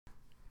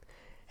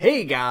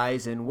Hey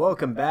guys, and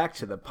welcome back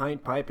to the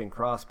Pint, Pipe, and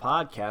Cross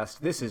podcast.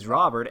 This is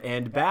Robert,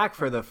 and back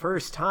for the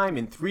first time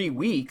in 3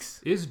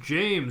 weeks is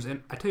James.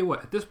 And I tell you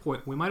what, at this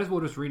point, we might as well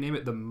just rename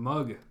it the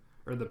Mug,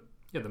 or the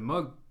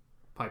Mug,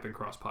 Pipe and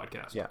Cross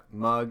podcast. Yeah,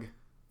 Mug,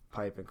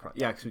 Pipe, and Cross.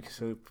 Yeah, because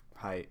we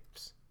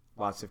pipes,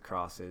 lots of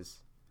crosses.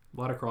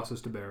 A lot of crosses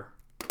to bear.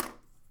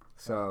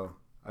 So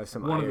I have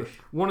some one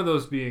Irish. One of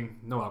those being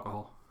no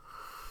alcohol.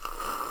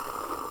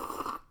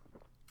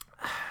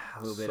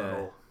 A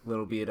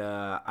little bit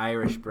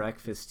Irish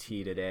breakfast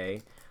tea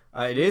today.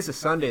 It is a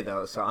Sunday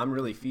though, so I'm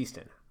really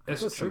feasting.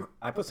 That's true.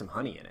 I put some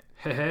honey in it.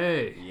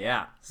 Hey.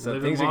 Yeah. So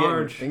Living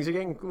things are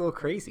getting a little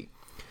crazy.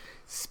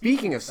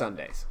 Speaking of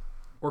Sundays,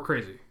 or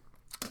crazy.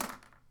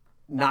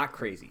 Not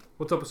crazy.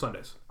 What's up with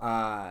Sundays?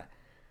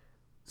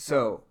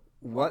 So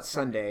what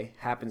Sunday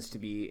happens to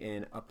be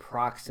in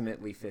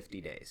approximately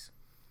 50 days?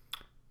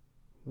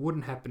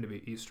 Wouldn't happen to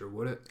be Easter,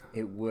 would it?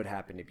 It would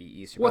happen to be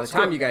Easter. By the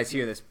time you guys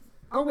hear this...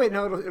 Oh, wait,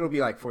 no, it'll be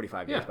like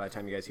 45 days by the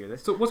time you guys hear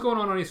this. So what's going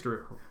on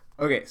Easter?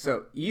 Okay,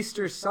 so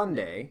Easter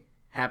Sunday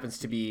happens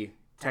to be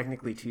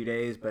technically 2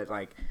 days, but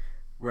like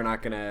we're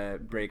not going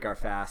to break our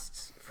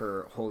fasts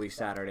for Holy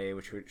Saturday,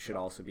 which should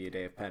also be a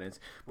day of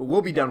penance. But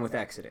we'll be done with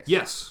Exodus.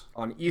 Yes.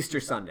 On Easter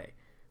Sunday,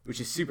 which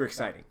is super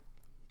exciting.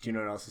 Do you know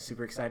what else is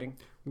super exciting?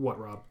 What,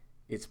 Rob?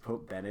 It's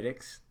Pope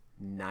Benedict's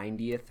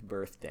 90th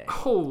birthday.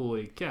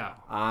 Holy cow.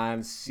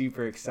 I'm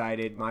super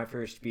excited. My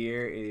first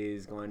beer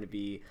is going to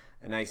be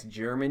a nice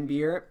German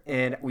beer.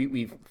 And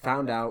we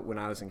found out when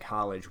I was in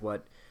college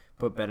what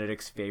Pope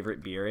Benedict's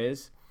favorite beer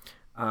is.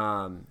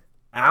 I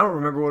don't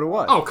remember what it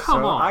was. Oh,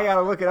 come on. I got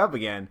to look it up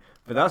again.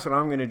 But that's what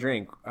I'm going to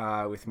drink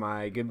with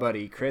my good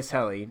buddy, Chris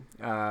Helly.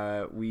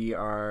 We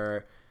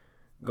are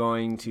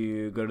going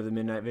to go to the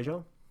Midnight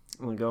Vigil.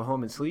 We'll go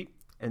home and sleep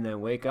and then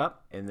wake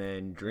up and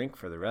then drink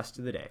for the rest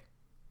of the day.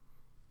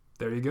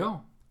 There you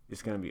go.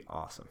 It's going to be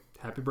awesome.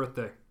 Happy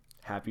birthday.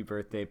 Happy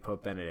birthday,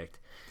 Pope Benedict.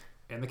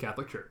 And the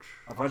Catholic Church.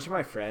 A bunch of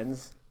my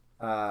friends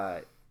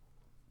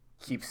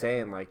keep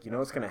saying, like, you know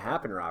what's going to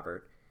happen,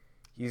 Robert?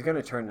 He's going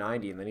to turn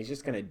 90 and then he's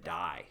just going to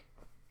die.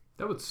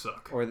 That would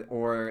suck.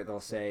 Or they'll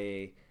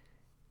say,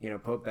 you know,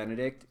 Pope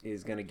Benedict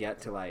is going to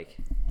get to, like,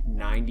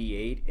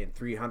 98 in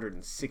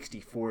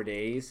 364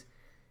 days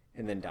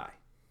and then die.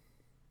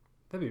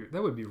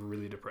 That would be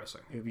really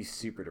depressing. It would be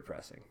super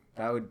depressing.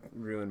 That would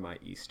ruin my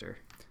Easter.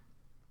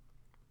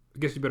 I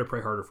guess you better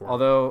pray harder for him.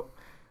 Although,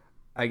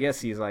 I guess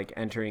he's like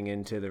entering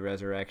into the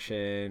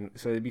resurrection.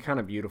 So it'd be kind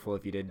of beautiful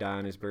if he did die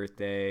on his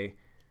birthday.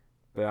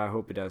 But I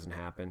hope it doesn't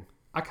happen.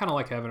 I kind of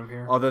like having him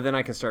here. Although then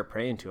I can start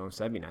praying to him,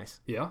 so that'd be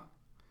nice. Yeah.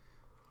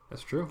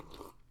 That's true.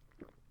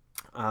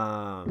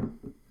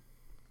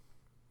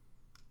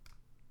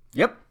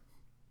 Yep.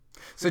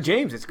 So,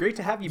 James, it's great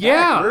to have you back.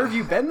 back. Where have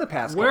you been the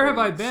past couple Where have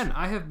weeks? I been?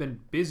 I have been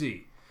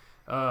busy.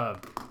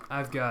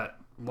 I've got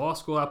law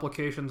school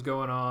applications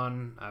going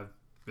on. I've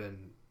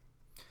been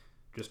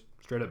just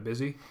straight up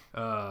busy.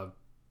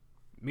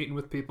 Meeting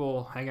with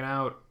people, hanging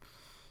out,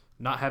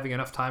 not having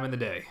enough time in the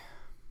day.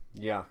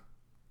 Yeah.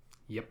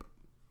 Yep.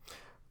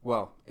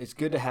 Well, it's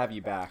good to have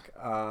you back.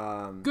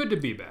 Good to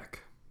be back.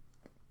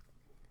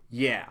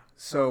 Yeah.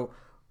 So,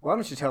 why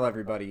don't you tell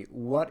everybody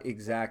what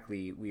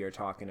exactly we are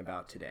talking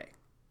about today?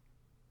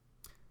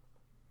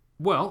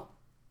 Well,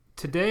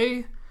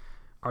 today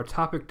our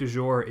topic du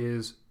jour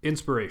is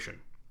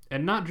inspiration.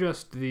 And not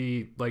just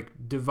the, like,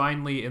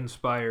 divinely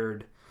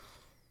inspired,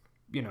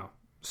 you know,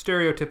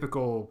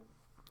 stereotypical,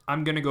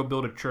 I'm going to go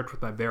build a church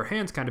with my bare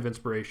hands kind of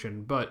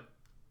inspiration, but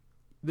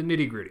the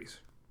nitty-gritties.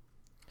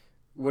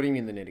 What do you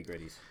mean the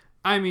nitty-gritties?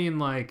 I mean,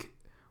 like...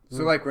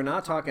 So, like, we're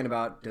not talking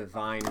about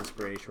divine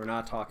inspiration. We're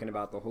not talking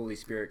about the Holy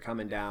Spirit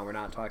coming down. We're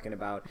not talking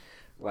about,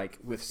 like,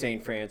 with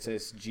St.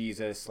 Francis,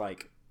 Jesus,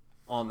 like,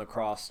 on the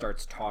cross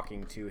starts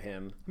talking to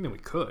him. I mean, we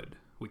could.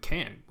 We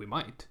can. We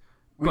might.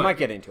 We might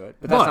get into it,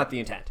 but that's not the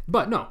intent.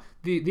 But no,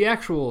 the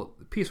actual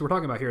piece we're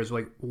talking about here is,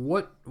 like,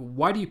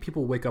 why do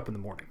people wake up in the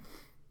morning?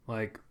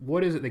 Like,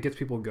 what is it that gets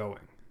people going?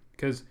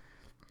 Because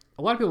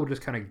a lot of people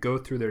just kind of go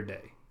through their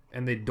day,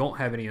 and they don't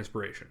have any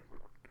inspiration.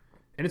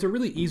 And it's a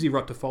really easy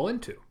rut to fall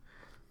into.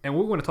 And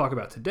what we want to talk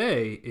about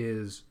today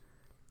is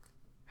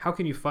how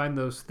can you find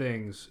those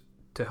things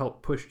to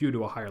help push you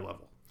to a higher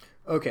level?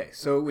 Okay,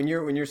 so when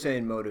you're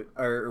saying motive,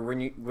 or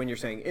when you're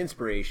saying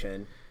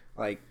inspiration,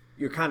 like,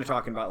 you're kind of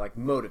talking about, like,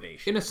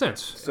 motivation in a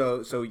sense.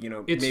 So you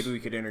know, maybe we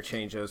could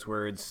interchange those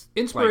words.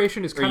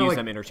 Inspiration is kind of like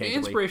them interchangeably.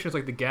 Inspiration is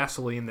like the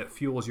gasoline that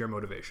fuels your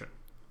motivation.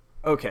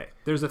 Okay.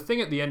 There's a thing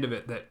at the end of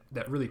it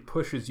that really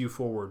pushes you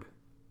forward,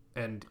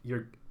 and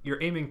you're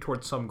aiming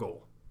towards some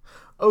goal.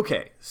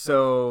 Okay,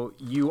 so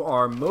you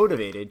are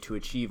motivated to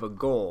achieve a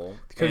goal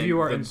because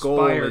you are the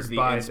inspired goal is the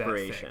by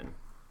inspiration.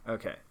 That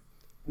thing. Okay.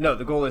 No,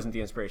 the goal isn't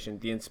the inspiration.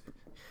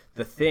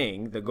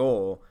 The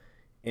goal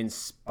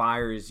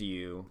inspires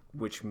you,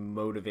 which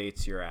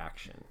motivates your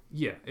action.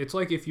 Yeah, it's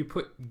like if you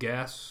put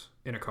gas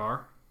in a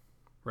car,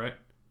 right?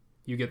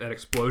 You get that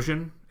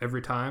explosion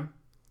every time.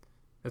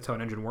 That's how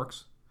an engine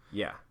works.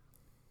 Yeah.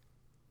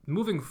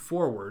 Moving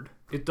forward,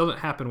 it doesn't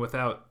happen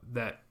without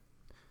that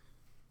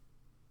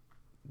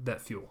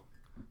fuel.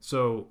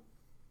 So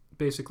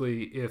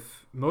basically,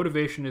 if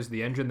motivation is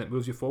the engine that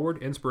moves you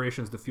forward,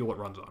 inspiration is the fuel it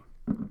runs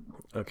on.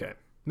 Okay.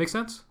 Make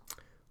sense?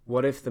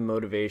 What if the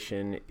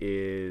motivation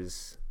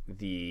is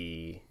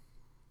the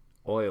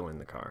oil in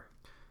the car?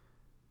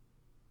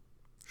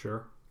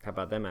 Sure. How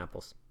about them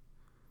apples?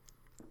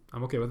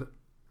 I'm okay with it.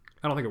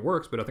 I don't think it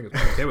works, but I think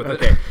I'm okay with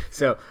Okay, it.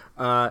 so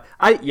I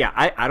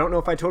don't know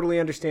if I totally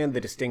understand the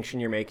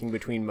distinction you're making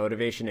between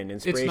motivation and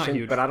inspiration,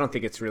 huge. but I don't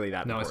think it's really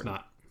that No, important.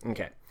 it's not.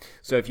 Okay,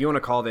 so if you want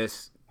to call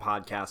this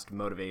podcast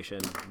motivation,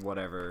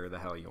 whatever the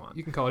hell you want,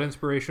 You can call it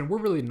inspiration. We're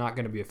really not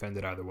going to be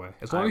offended either way,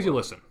 as long as you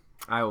listen.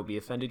 I will be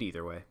offended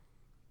either way.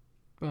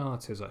 Well,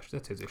 that's his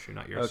issue,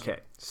 not yours. Okay,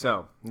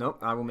 so nope,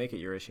 I will make it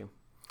your issue.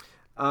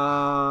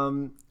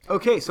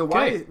 Okay, so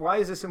why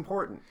is this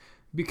important?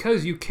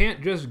 Because you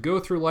can't just go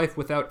through life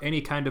without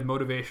any kind of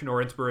motivation or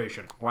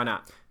inspiration. Why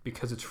not?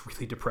 Because it's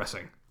really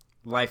depressing.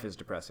 Life is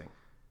depressing.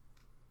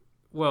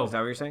 Well, Is that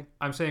what you're saying?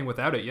 I'm saying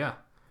without it, yeah.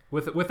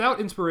 Without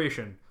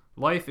inspiration,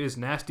 life is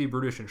nasty,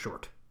 brutish, and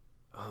short.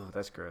 Oh,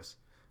 that's gross.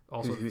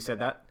 Also, Who said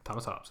that?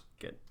 Thomas Hobbes.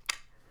 Good.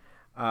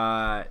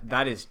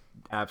 That is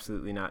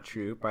absolutely not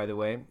true, by the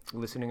way.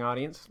 Listening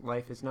audience,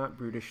 life is not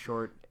brutish,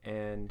 short,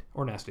 and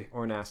Or nasty.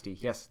 or nasty.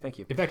 Yes, thank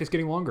you. In fact, it's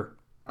getting longer.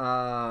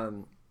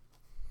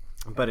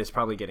 But it's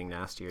probably getting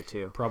nastier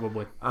too.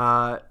 Probably.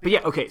 But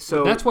yeah, okay.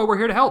 So That's why we're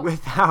here to help.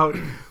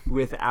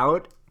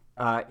 without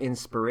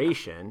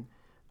inspiration,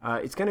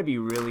 it's going to be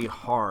really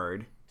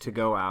hard to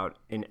go out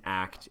and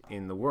act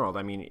in the world.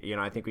 I mean,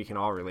 I think we can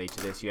all relate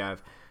to this. You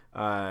have,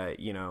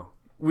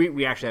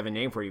 we actually have a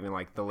name for it, even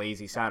like the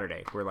lazy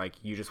Saturday, where like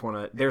you just want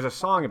to. There's a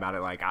song about it,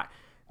 like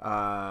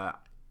I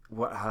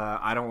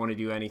don't want to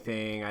do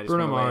anything. I just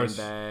want to lay in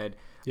bed.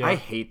 Yeah. I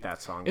hate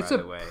that song, by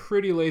the way. It's a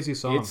pretty lazy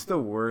song. It's the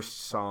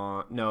worst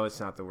song. No,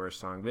 it's not the worst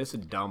song, but it's a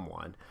dumb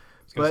one.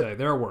 I was going to say,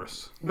 there are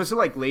worse. But so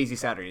like lazy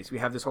Saturdays, we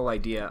have this whole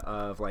idea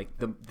of like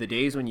the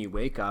days when you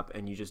wake up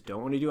and you just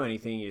don't want to do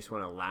anything. You just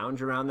want to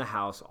lounge around the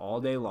house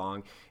all day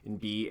long and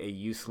be a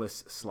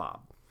useless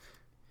slob.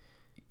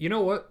 You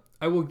know what?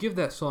 I will give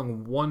that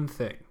song one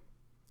thing.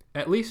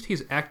 At least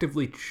he's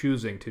actively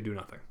choosing to do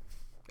nothing,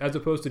 as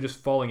opposed to just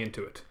falling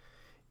into it.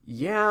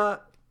 Yeah.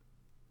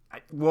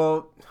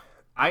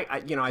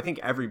 I think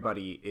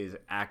everybody is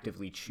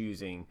actively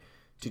choosing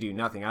to do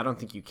nothing. I don't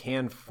think you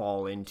can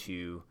fall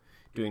into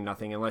doing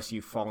nothing unless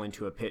you fall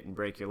into a pit and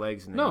break your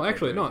legs. And then no,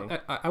 actually, no.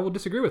 I will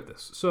disagree with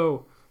this.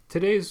 So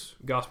today's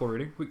gospel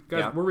reading,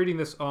 we're reading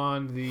this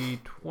on the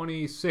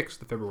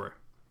 26th of February.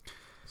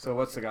 So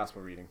what's the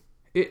gospel reading?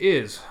 It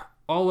is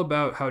all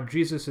about how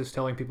Jesus is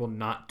telling people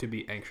not to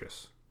be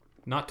anxious,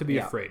 not to be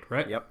afraid,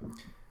 right? Yep.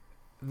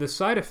 The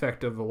side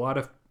effect of a lot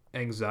of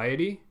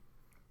anxiety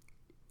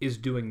is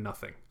doing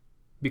nothing.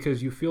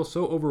 Because you feel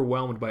so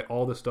overwhelmed by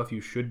all the stuff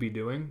you should be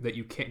doing that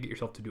you can't get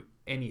yourself to do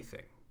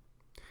anything.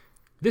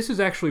 This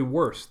is actually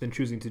worse than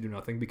choosing to do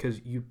nothing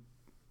because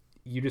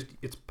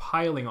it's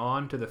piling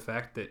on to the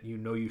fact that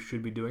you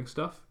should be doing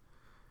stuff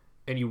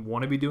and you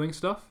want to be doing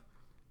stuff,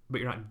 but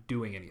you're not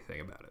doing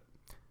anything about it.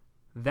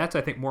 That's,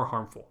 I think, more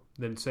harmful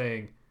than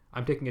saying,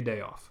 I'm taking a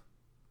day off.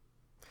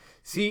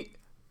 See,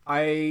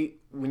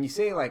 when you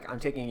say like I'm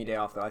taking a day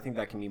off, though, I think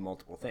that can mean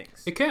multiple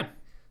things. It can.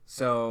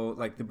 So,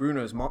 like the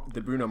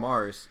Bruno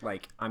Mars,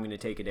 like I'm going to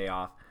take a day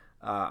off.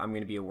 I'm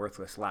going to be a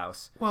worthless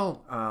louse.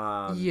 Well,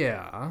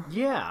 yeah.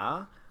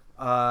 Yeah.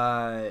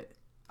 I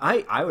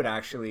would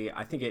actually.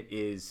 I think it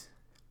is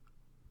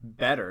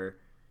better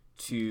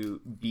to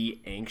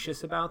be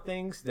anxious about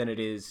things than it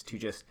is to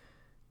just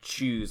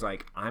choose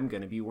like I'm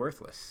going to be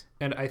worthless.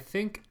 And I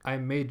think I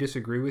may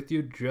disagree with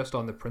you just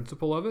on the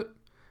principle of it,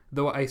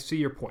 though I see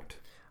your point.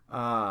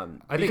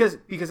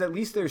 Because at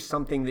least there's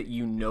something that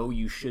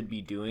you should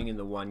be doing in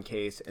the one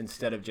case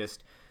instead of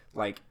just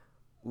like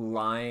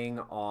lying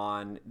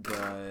on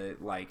the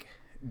like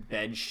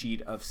bed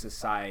sheet of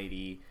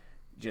society,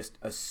 just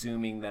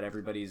assuming that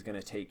everybody's going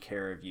to take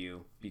care of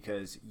you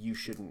because you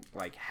shouldn't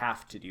like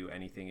have to do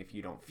anything if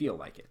you don't feel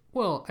like it.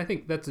 Well, I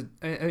think let's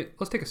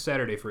take a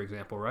Saturday for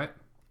example, right?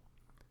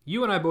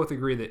 You and I both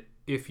agree that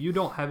if you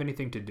don't have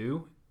anything to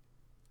do,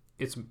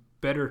 it's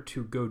better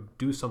to go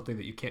do something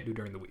that you can't do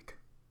during the week.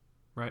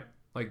 Right?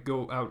 Like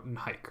go out and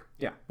hike.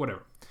 Yeah.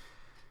 Whatever.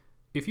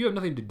 If you have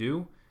nothing to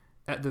do,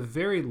 at the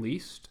very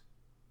least,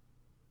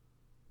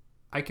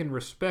 I can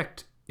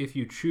respect if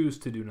you choose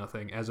to do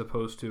nothing as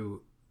opposed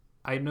to,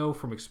 I know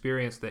from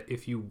experience that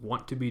if you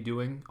want to be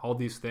doing all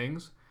these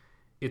things,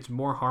 it's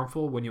more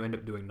harmful when you end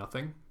up doing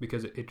nothing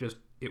because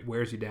it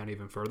wears you down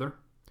even further.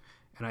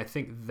 And I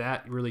think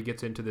that really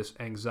gets into this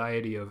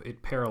anxiety of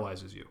it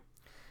paralyzes you.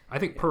 I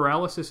think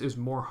paralysis is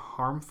more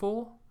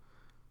harmful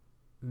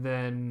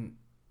than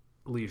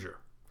leisure.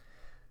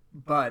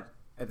 But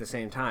at the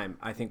same time,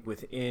 I think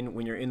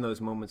when you're in those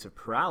moments of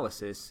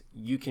paralysis,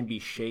 you can be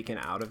shaken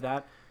out of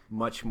that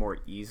much more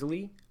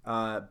easily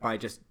by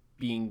just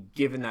being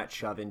given that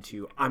shove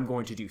into I'm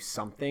going to do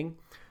something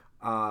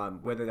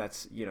whether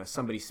that's,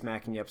 somebody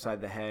smacking you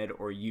upside the head,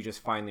 or you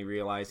just finally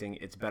realizing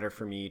it's better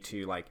for me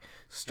to like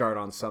start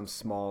on some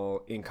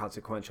small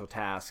inconsequential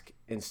task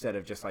instead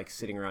of just like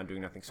sitting around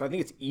doing nothing. So I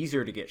think it's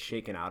easier to get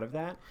shaken out of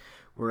that.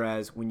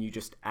 Whereas when you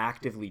just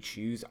actively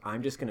choose,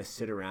 I'm just going to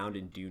sit around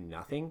and do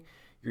nothing,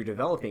 you're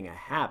developing a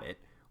habit,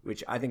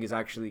 which I think is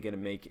actually going to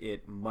make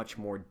it much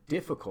more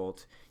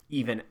difficult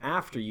even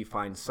after you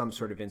find some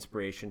sort of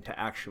inspiration to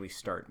actually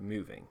start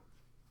moving.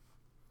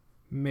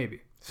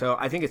 Maybe. So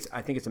I think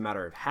it's a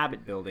matter of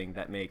habit building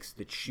that makes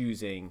the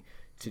choosing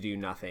to do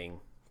nothing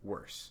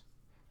worse.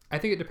 I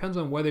think it depends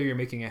on whether you're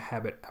making a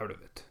habit out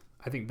of it.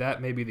 I think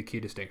that may be the key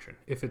distinction.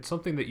 If it's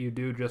something that you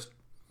do just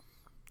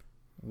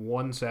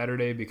one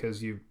Saturday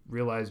because you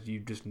realized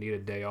you just need a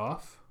day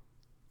off,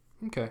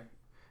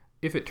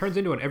 if it turns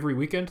into an every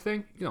weekend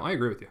thing, I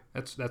agree with you.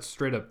 That's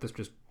straight up, that's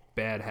just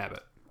bad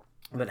habit.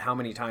 But how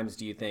many times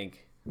do you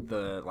think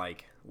the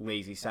like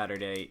lazy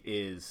Saturday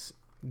is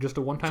just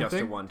a one-time thing?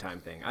 Just a one-time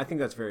thing. I think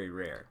that's very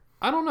rare.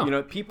 I don't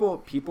know.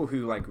 People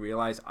who like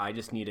realize I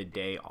just need a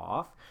day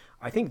off,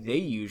 I think they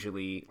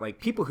usually, like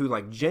people who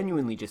like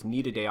genuinely just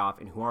need a day off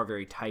and who are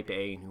very type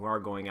A and who are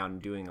going out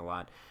and doing a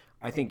lot,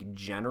 I think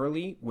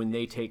generally when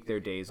they take their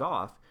days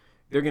off,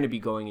 they're going to be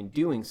going and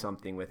doing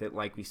something with it,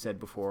 like we said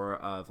before,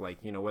 of like,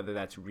 whether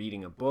that's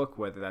reading a book,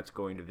 whether that's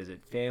going to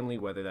visit family,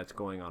 whether that's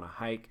going on a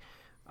hike.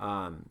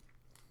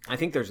 I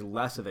think there's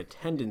less of a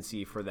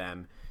tendency for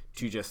them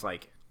to just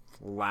like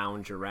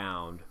lounge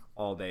around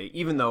all day,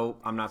 even though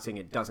I'm not saying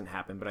it doesn't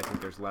happen, but I think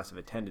there's less of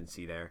a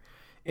tendency there.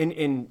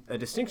 In a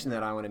distinction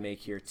that I want to make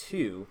here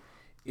too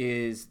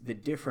is the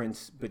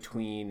difference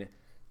between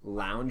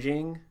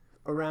lounging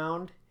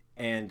around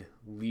and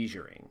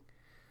leisuring.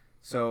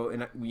 So,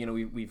 and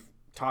we've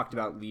talked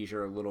about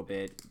leisure a little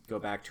bit. Go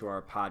back to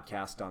our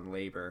podcast on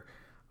labor.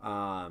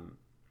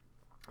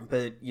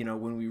 But,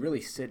 when we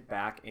really sit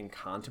back and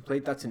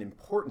contemplate, that's an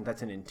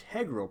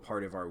integral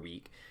part of our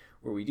week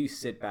where we do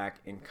sit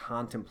back and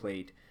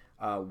contemplate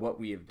what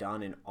we have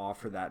done and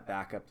offer that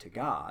back up to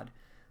God.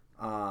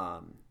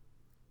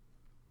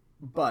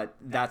 But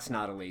that's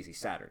not a lazy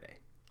Saturday.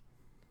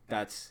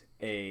 That's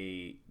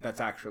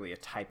actually a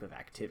type of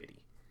activity.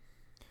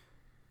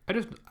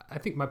 I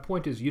think my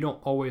point is you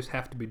don't always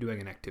have to be doing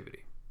an activity.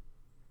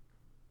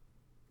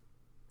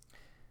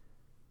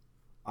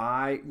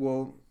 I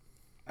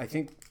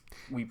think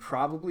we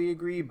probably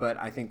agree, but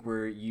I think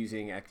we're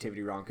using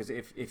activity wrong, because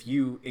if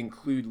you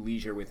include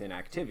leisure within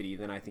activity,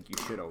 then I think you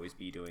should always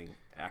be doing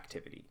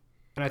activity.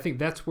 And I think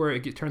that's where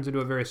it turns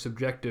into a very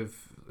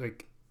subjective,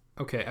 like,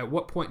 okay, at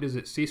what point does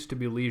it cease to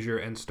be leisure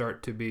and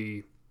start to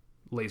be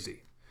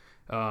lazy?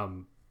 I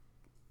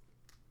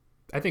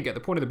think at the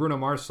point of the Bruno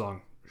Mars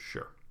song,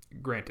 sure,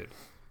 granted.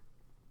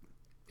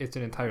 It's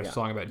an entire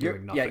song about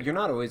doing nothing. Yeah, you're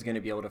not always going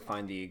to be able to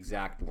find the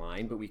exact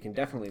line, but we can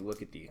definitely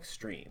look at the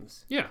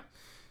extremes. Yeah.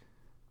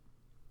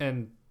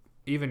 And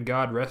even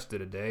God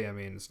rested a day. I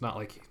mean, it's not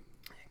like...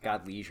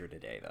 God leisure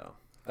today, though.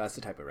 That's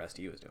the type of rest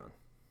he was doing.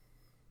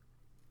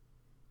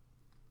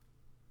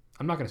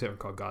 I'm not going to say I'm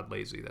called God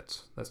lazy.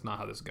 That's not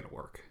how this is going to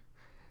work.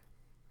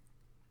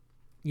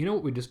 You know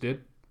what we just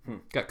did?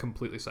 Got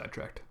completely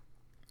sidetracked.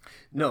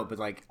 No, but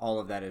like all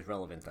of that is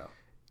relevant, though.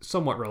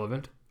 Somewhat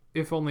relevant,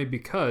 if only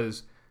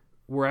because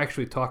we're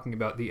actually talking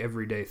about the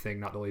everyday thing,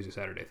 not the lazy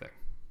Saturday thing.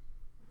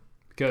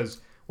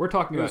 Because we're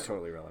talking about... It was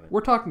totally relevant.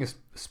 We're talking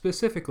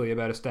specifically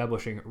about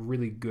establishing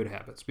really good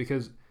habits.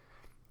 Because,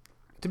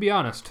 to be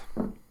honest,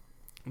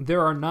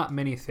 there are not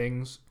many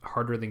things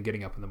harder than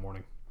getting up in the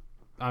morning.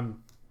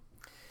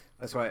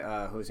 That's why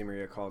Jose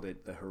Maria called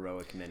it the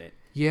heroic minute.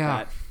 Yeah.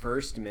 That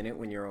first minute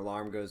when your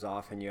alarm goes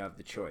off and you have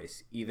the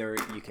choice. Either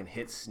you can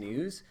hit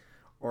snooze,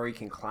 or you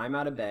can climb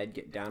out of bed,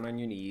 get down on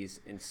your knees,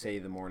 and say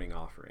the morning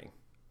offering.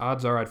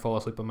 Odds are I'd fall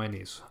asleep on my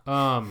knees.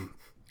 And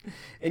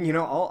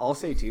I'll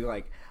say too,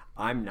 like,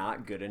 I'm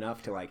not good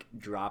enough to like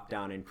drop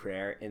down in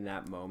prayer in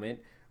that moment,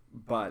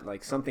 but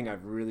like something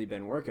I've really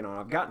been working on,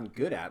 I've gotten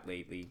good at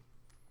lately,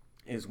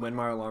 is when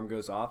my alarm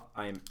goes off,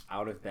 I'm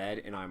out of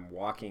bed and I'm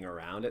walking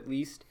around at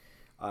least.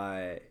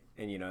 And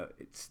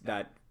it's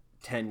that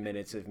 10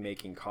 minutes of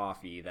making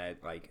coffee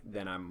that like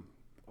then I'm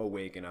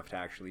awake enough to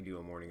actually do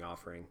a morning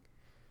offering.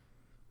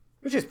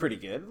 Which is pretty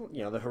good,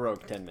 the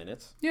heroic 10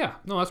 minutes. Yeah,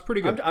 no, that's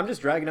pretty good. I'm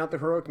just dragging out the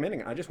heroic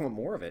minute. I just want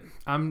more of it.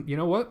 You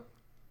know what?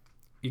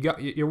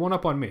 You're one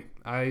up on me.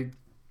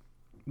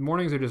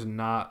 Mornings are just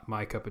not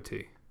my cup of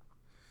tea.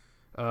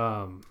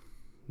 No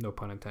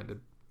pun intended.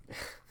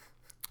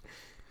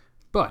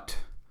 But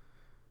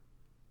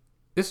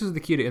this is the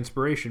key to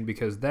inspiration,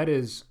 because that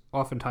is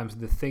oftentimes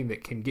the thing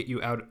that can get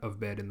you out of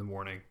bed in the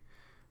morning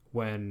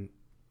when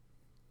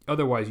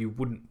otherwise you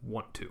wouldn't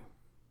want to.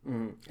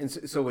 Mm-hmm. And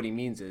so what he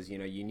means is,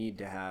 you need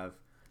to have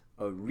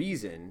a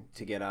reason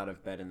to get out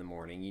of bed in the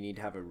morning. You need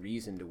to have a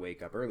reason to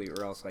wake up early,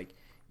 or else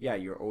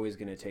you're always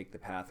going to take the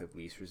path of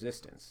least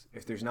resistance.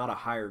 If there's not a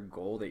higher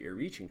goal that you're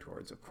reaching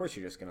towards, of course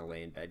you're just going to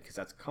lay in bed because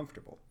that's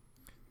comfortable.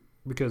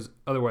 Because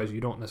otherwise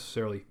you don't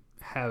necessarily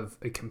have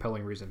a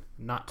compelling reason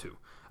not to.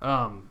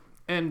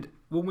 And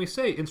when we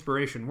say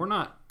inspiration, we're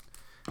not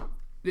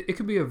it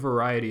could be a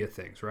variety of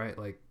things, right?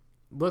 Like,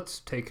 let's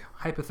take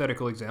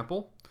hypothetical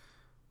example.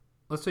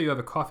 Let's say you have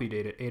a coffee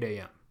date at 8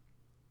 a.m.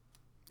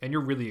 and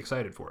you're really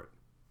excited for it.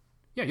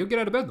 Yeah, you'll get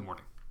out of bed in the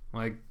morning.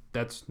 Like,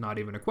 that's not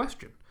even a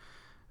question.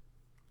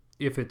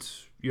 If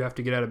it's you have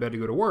to get out of bed to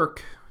go to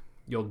work,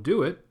 you'll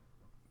do it.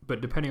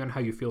 But depending on how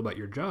you feel about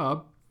your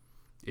job,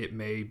 it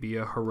may be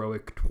a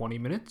heroic 20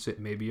 minutes. It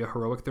may be a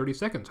heroic 30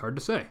 seconds. Hard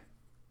to say.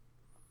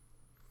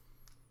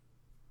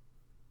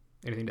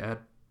 Anything to add?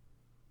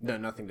 No,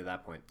 nothing to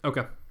that point.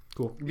 Okay,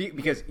 cool.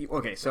 Because,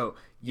 okay, so,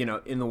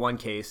 in the one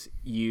case,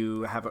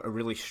 you have a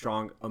really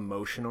strong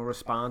emotional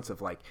response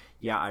of like,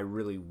 yeah, I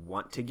really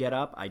want to get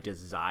up. I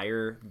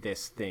desire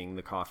this thing,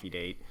 the coffee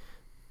date,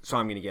 so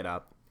I'm going to get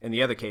up. In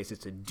the other case,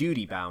 it's a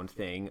duty-bound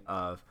thing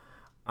of,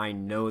 I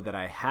know that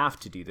I have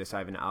to do this. I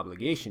have an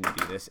obligation to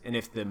do this. And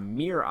if the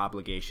mere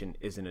obligation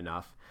isn't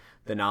enough,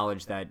 the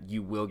knowledge that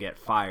you will get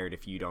fired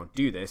if you don't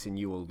do this, and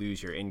you will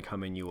lose your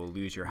income, and you will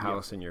lose your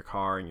house and your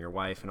car and your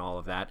wife and all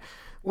of that.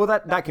 Well,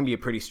 that can be a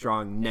pretty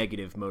strong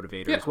negative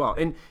motivator as well.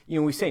 And,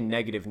 we say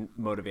negative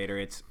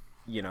motivator, it's,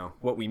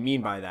 what we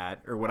mean by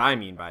that, or what I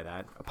mean by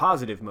that. A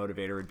positive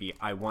motivator would be,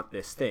 I want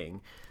this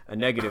thing. A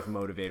negative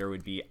motivator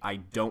would be, I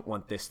don't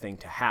want this thing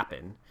to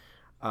happen.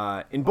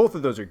 And both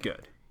of those are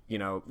good.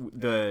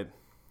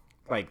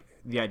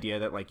 The idea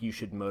that like you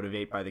should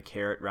motivate by the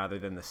carrot rather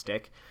than the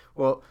stick.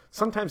 Well,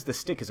 sometimes the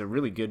stick is a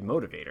really good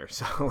motivator.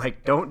 So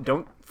like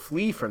don't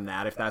flee from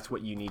that if that's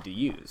what you need to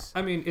use.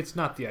 I mean, it's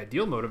not the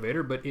ideal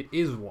motivator, but it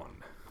is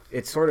one.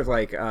 It's sort of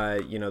like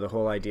the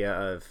whole idea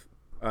of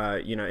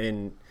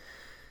in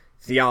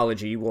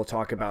theology we'll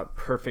talk about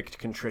perfect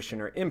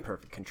contrition or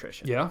imperfect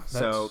contrition. Yeah.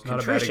 So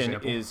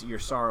contrition is your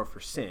sorrow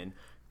for sin.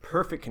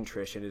 Perfect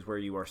contrition is where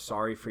you are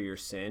sorry for your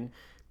sin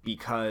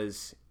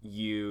because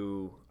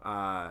you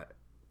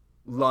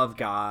love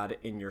God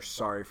and you're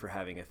sorry for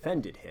having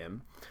offended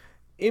him.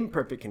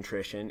 Imperfect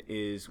contrition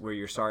is where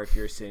you're sorry for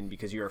your sin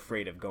because you're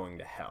afraid of going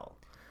to hell.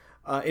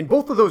 And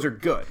both of those are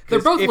good.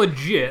 They're both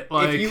legit.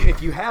 Like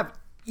if you have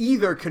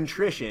either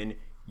contrition,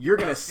 you're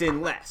going to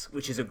sin less,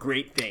 which is a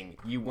great thing.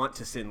 You want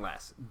to sin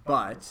less.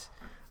 But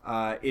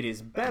it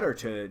is better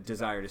to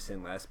desire to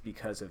sin less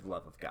because of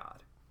love of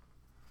God.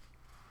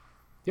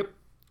 Yep.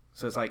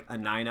 So it's like a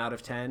 9 out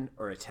of 10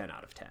 or a 10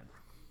 out of 10.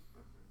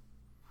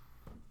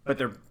 But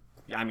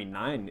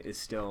 9 is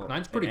still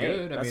 9's pretty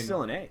good. That's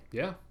still an A.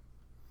 Yeah.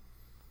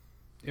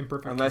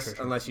 Imperfect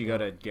unless you go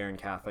to Garen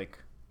Catholic,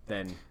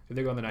 then did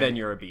they go on the then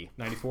you're a B.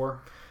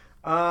 94?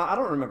 I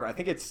don't remember. I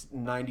think it's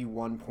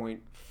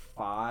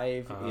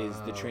 91.5 is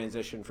the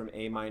transition from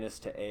A minus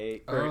to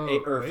A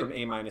or from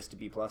A minus to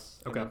B plus.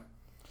 Okay.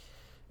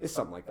 It's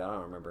something like that. I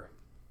don't remember.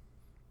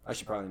 I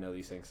should probably know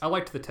these things. I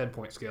liked the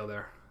 10-point scale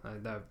there.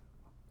 That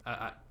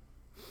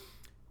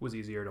was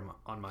easier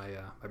on my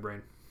my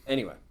brain.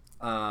 Anyway,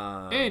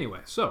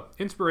 so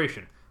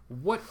inspiration.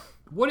 What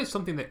is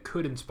something that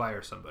could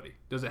inspire somebody?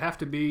 Does it have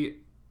to be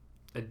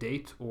a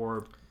date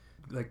or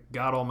like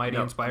God Almighty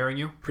inspiring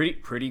you?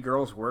 Pretty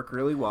girls work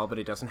really well, but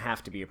it doesn't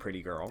have to be a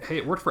pretty girl. Hey,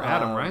 it worked for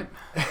Adam, right?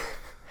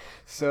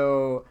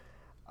 So,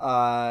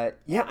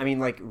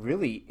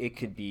 really, it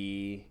could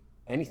be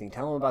anything.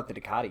 Tell him about the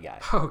Ducati guy.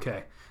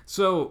 Okay,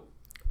 so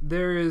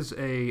there is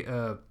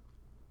a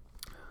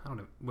I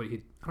don't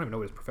even know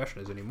what his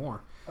profession is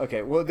anymore.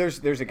 Okay, well, there's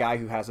a guy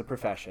who has a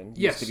profession.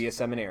 Used to be a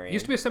seminarian.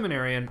 Used to be a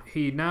seminarian.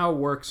 He now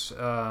works.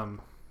 I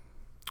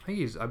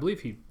believe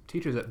he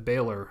teaches at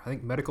Baylor. I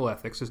think medical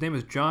ethics. His name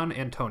is John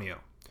Antonio,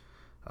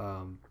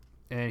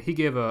 and he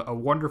gave a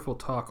wonderful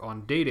talk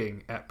on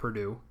dating at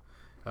Purdue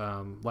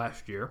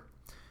last year.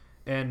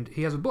 And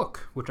he has a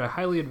book which I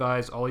highly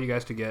advise all you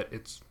guys to get.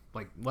 It's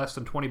like less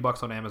than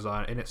 $20 on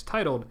Amazon, and it's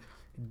titled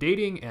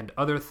 "Dating and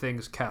Other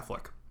Things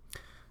Catholic."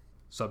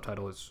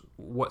 Subtitle is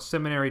 "What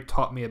Seminary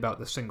Taught Me About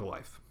the Single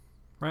Life,"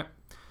 right?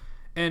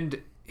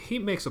 And he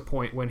makes a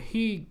point when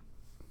he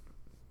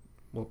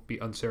will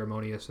be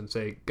unceremonious and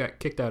say got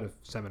kicked out of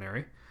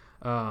seminary,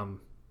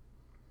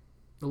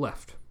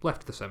 left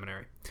the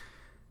seminary.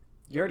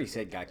 You already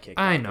said got kicked.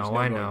 I out. know.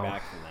 Going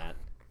back from that.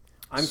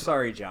 I'm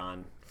sorry,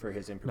 John, for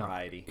his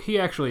impropriety.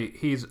 No,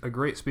 he's a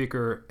great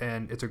speaker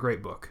and it's a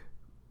great book.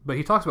 But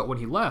he talks about when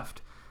he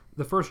left,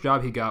 the first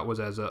job he got was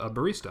as a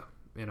barista,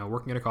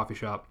 working at a coffee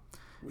shop.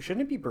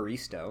 Shouldn't it be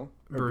baristo?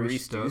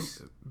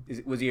 Baristos.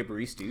 Was he a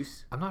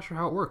baristus? I'm not sure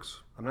how it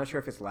works. I'm not sure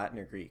if it's Latin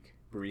or Greek.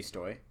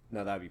 Baristoi?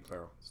 No, that would be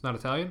plural. It's not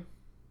Italian?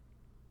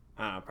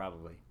 I don't know,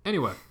 probably.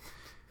 Anyway,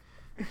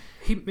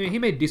 he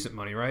made decent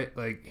money, right?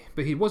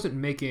 But he wasn't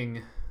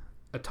making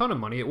a ton of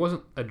money. It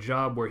wasn't a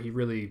job where he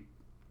really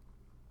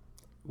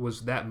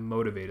was that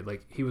motivated.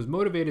 Like, he was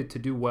motivated to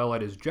do well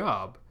at his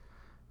job,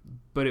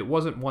 but it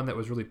wasn't one that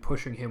was really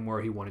pushing him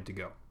where he wanted to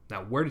go.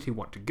 Now, where did he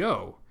want to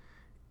go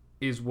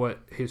is what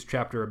his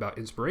chapter about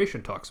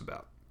inspiration talks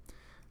about.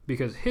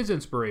 Because his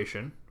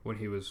inspiration, when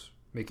he was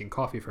making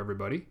coffee for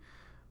everybody,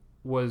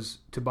 was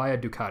to buy a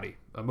Ducati,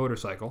 a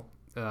motorcycle,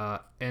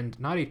 and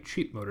not a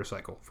cheap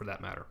motorcycle for that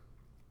matter.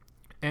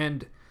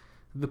 And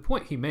the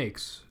point he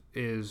makes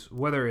is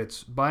whether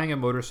it's buying a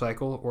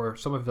motorcycle or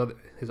some of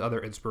his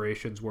other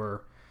inspirations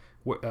were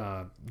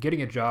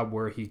getting a job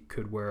where he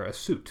could wear a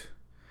suit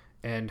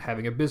and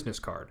having a business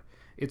card.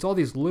 It's all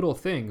these little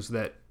things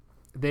that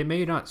they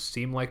may not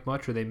seem like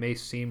much or they may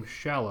seem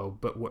shallow,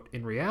 but what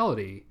in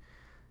reality,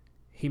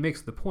 he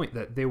makes the point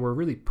that they were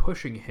really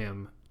pushing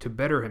him to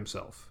better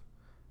himself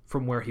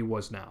from where he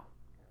was now.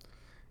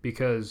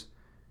 Because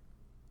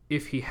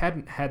if he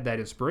hadn't had that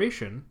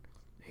inspiration,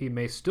 he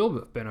may still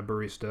have been a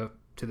barista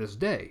to this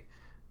day.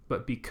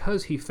 But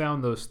because he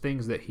found those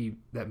things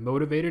that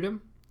motivated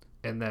him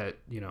and that,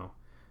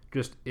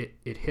 just it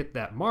hit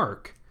that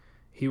mark,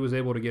 he was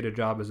able to get a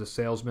job as a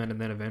salesman and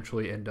then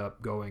eventually end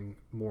up going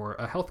more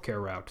a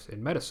healthcare route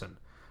in medicine.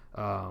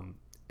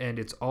 And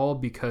it's all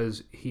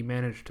because he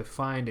managed to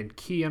find and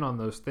key in on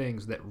those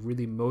things that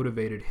really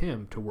motivated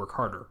him to work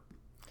harder.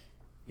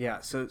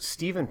 Yeah, so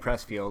Stephen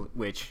Pressfield,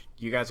 which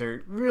you guys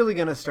are really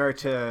going to start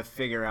to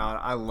figure out.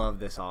 I love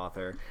this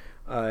author.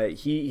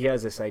 He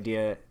has this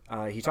idea.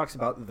 He talks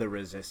about the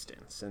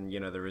resistance, and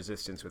the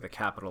resistance with a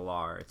capital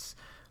R. It's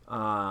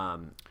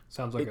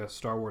sounds like a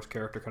Star Wars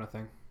character kind of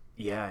thing.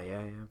 Yeah.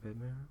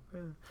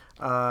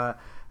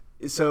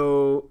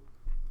 So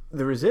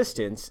the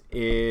resistance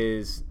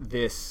is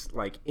this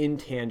like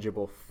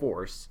intangible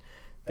force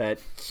that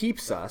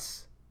keeps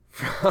us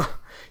from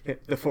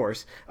the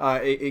force.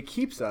 It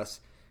keeps us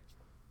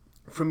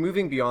from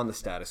moving beyond the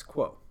status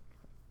quo.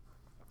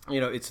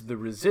 It's the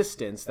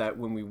resistance that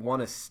when we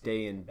want to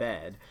stay in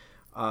bed,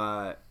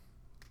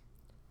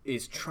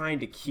 is trying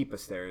to keep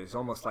us there. It's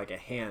almost like a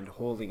hand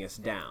holding us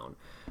down.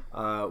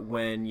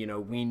 When,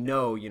 we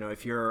know,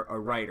 if you're a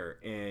writer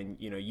and,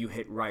 you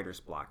hit writer's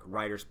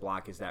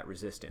block is that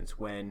resistance.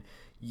 When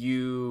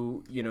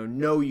you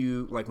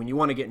like when you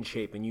want to get in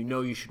shape and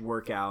you should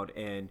work out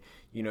and,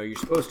 you're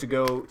supposed to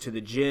go to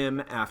the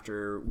gym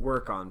after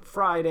work on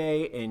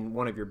Friday and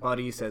one of your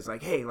buddies says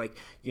like, hey, like,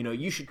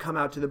 you should come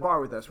out to the bar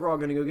with us. We're all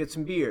going to go get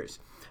some beers.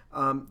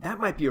 That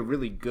might be a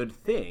really good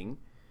thing.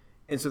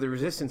 And so the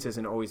resistance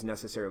isn't always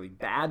necessarily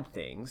bad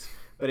things,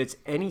 but it's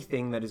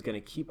anything that is going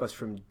to keep us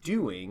from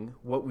doing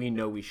what we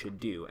know we should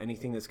do,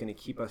 anything that's going to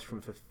keep us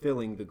from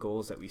fulfilling the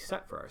goals that we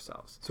set for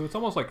ourselves. So it's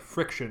almost like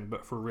friction,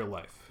 but for real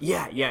life.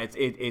 Yeah.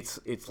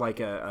 It's like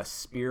a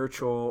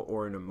spiritual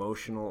or an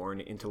emotional or an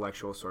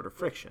intellectual sort of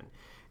friction.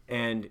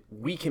 And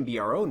we can be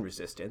our own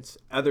resistance.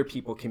 Other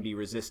people can be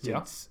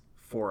resistance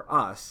for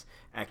us.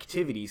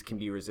 Activities can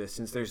be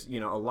resistance. There's, a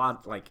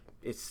lot, like,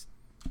 it's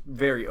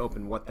very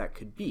open what that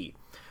could be.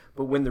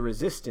 But when the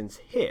resistance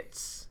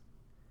hits,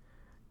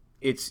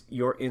 it's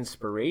your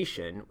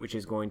inspiration, which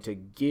is going to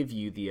give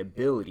you the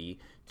ability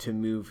to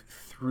move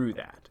through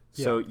that.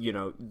 Yeah. So,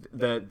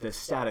 the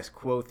status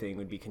quo thing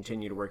would be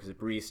continue to work as a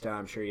barista.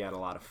 I'm sure you had a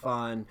lot of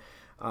fun.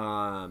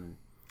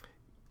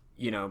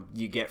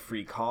 You get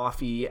free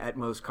coffee at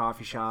most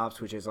coffee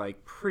shops, which is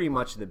like pretty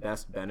much the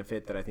best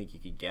benefit that I think you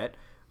could get.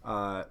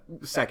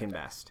 Second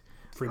best.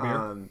 Free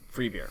beer?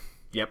 Free beer.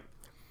 Yep.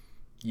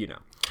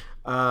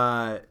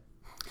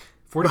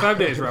 45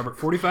 days, Robert.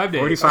 45 days.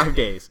 45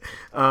 days.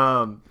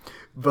 But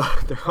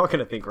they're all going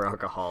to think we're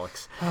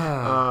alcoholics.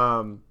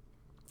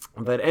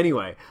 But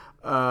anyway,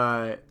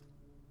 the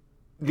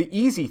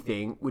easy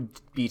thing would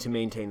be to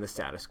maintain the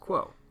status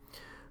quo.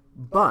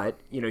 But,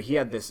 he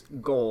had this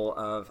goal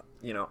of,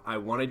 I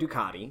want a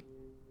Ducati,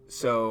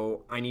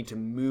 so I need to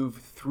move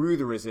through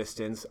the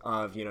resistance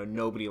of,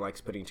 nobody likes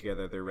putting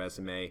together their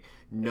resume.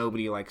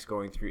 Nobody likes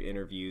going through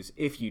interviews.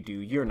 If you do,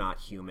 you're not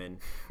human.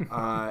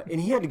 And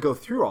he had to go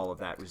through all of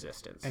that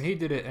resistance. And he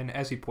did it, and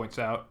as he points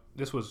out,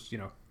 this was,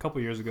 a couple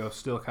years ago,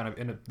 still kind of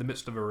in the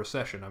midst of a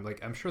recession.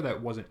 I'm sure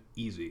that wasn't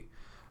easy.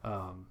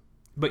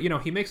 But,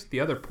 he makes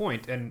the other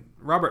point, and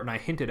Robert and I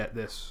hinted at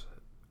this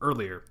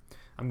earlier.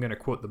 I'm going to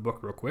quote the book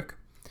real quick.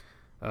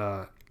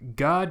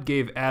 God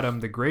gave Adam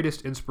the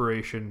greatest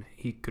inspiration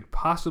he could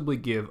possibly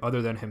give other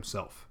than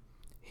himself.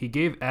 He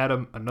gave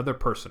Adam another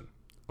person,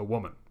 a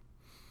woman.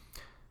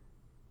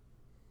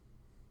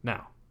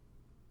 Now,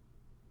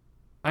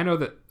 I know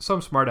that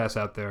some smartass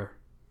out there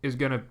is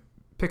going to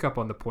pick up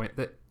on the point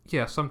that,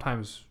 yeah,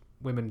 sometimes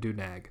women do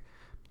nag.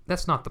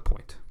 That's not the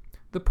point.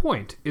 The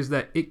point is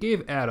that it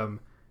gave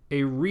Adam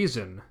a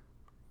reason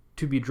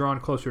to be drawn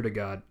closer to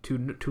God,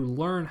 to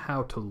learn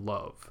how to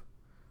love.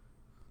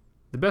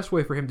 The best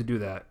way for him to do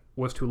that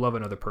was to love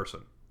another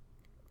person.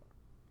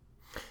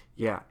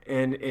 Yeah,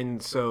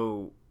 and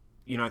so,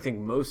 I think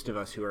most of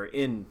us who are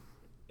in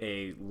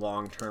a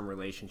long-term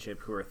relationship,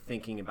 who are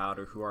thinking about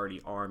or who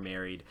already are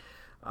married,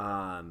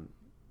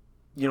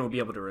 will be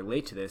able to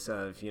relate to this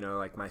of,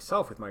 like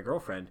myself with my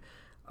girlfriend,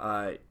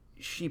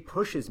 she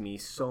pushes me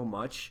so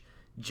much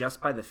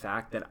just by the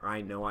fact that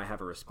I know I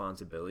have a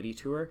responsibility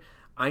to her.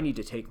 I need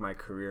to take my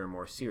career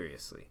more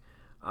seriously.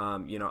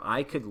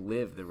 I could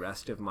live the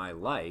rest of my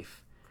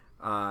life,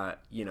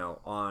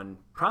 on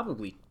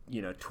probably,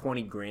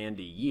 20 grand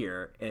a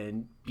year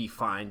and be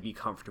fine, be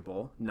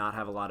comfortable, not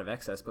have a lot of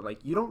excess, but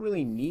like, you don't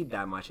really need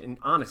that much. And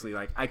honestly,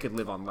 like I could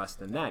live on less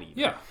than that even.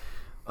 Yeah.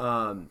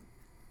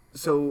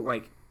 So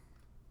like,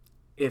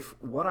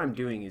 if what I'm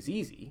doing is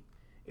easy,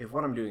 if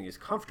what I'm doing is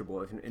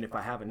comfortable, and if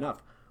I have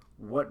enough,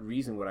 what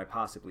reason would I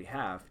possibly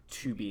have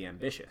to be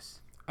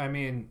ambitious? I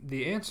mean,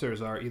 the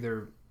answers are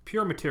either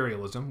pure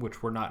materialism,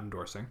 which we're not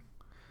endorsing,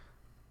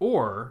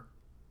 or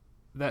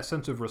that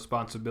sense of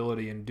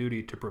responsibility and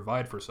duty to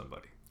provide for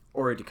somebody.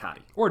 Or a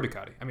Ducati. Or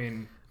Ducati. I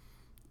mean,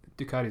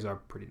 Ducatis are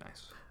pretty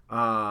nice.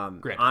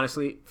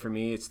 Honestly, for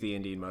me, it's the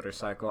Indian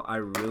motorcycle. I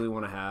really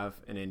want to have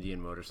an Indian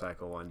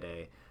motorcycle one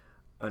day.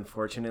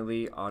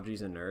 Unfortunately,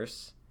 Audrey's a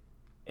nurse,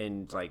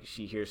 and like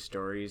she hears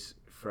stories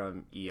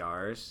from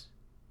ERs.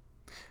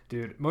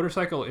 Dude,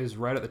 motorcycle is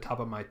right at the top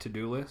of my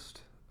to-do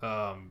list.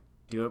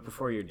 Do it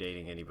before you're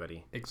dating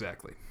anybody.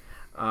 Exactly.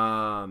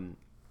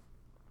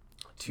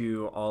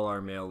 To all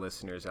our male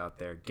listeners out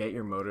there, get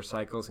your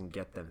motorcycles and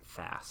get them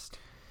fast.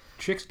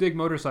 Chicks dig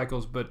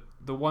motorcycles, but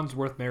the ones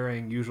worth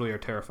marrying usually are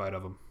terrified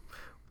of them.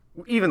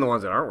 Even the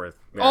ones that aren't worth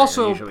marrying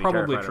also are usually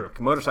probably terrified true. of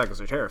them.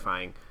 Motorcycles are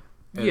terrifying.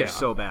 And they're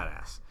so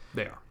badass.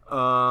 They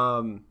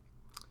are.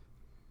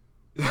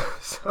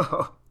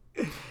 So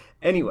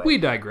anyway, we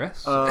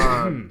digress.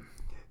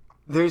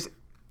 There's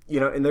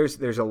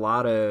there's a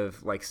lot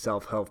of like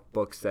self-help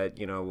books that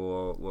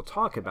will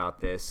talk about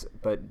this,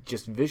 but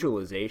just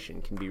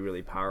visualization can be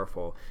really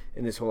powerful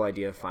in this whole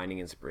idea of finding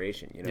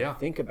inspiration.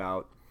 Think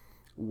about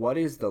what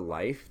is the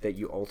life that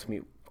you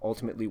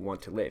ultimately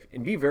want to live,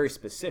 and be very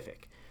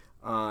specific.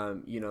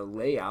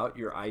 Lay out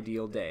your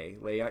ideal day,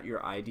 lay out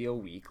your ideal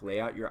week, lay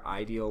out your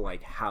ideal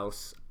like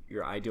house,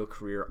 your ideal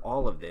career,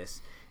 all of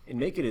this, and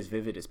make it as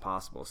vivid as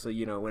possible. So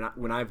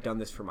when I've done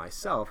this for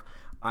myself,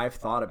 I've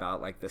thought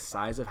about like the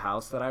size of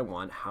house that I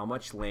want, how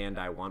much land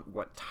I want,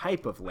 what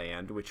type of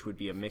land, which would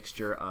be a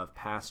mixture of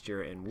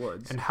pasture and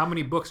woods. And how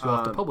many books you'll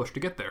have to publish to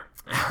get there.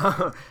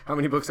 How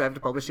many books I have to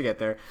publish to get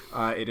there.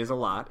 It is a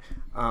lot.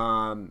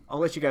 I'll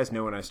let you guys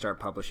know when I start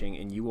publishing,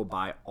 and you will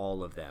buy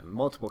all of them.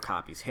 Multiple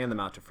copies. Hand them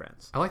out to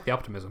friends. I like the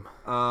optimism.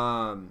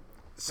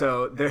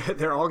 So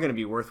they're all going to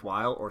be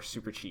worthwhile or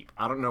super cheap.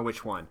 I don't know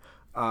which one.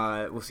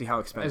 We'll see how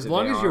expensive they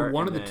are. As long as you're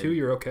one of the two,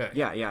 you're okay.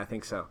 Yeah, I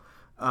think so.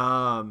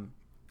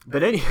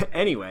 But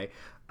anyway,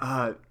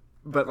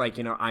 but like,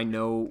 I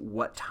know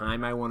what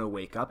time I want to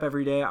wake up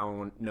every day. I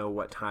want to know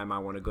what time I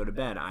want to go to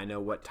bed. I know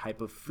what type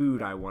of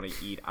food I want to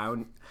eat.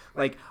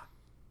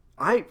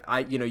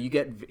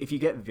 If you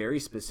get very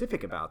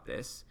specific about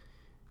this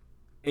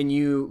and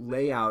you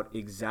lay out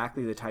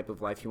exactly the type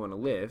of life you want to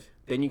live,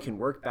 then you can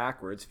work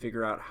backwards,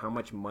 figure out how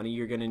much money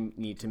you're going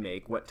to need to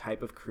make, what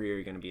type of career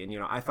you're going to be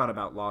in. I thought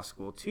about law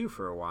school too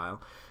for a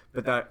while,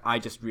 but that I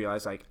just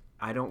realized like,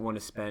 I don't want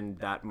to spend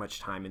that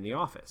much time in the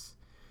office.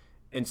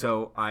 And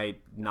so I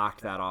knocked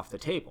that off the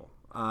table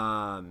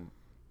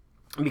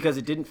because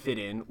it didn't fit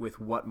in with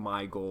what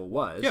my goal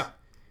was. Yeah.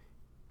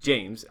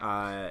 James.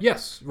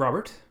 Yes,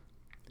 Robert.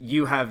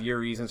 You have your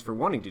reasons for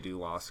wanting to do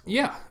law school.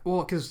 Yeah. Well,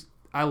 because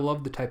I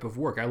love the type of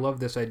work. I love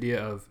this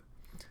idea of,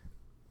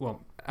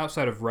 well,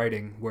 outside of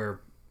writing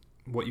where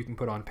what you can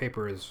put on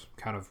paper is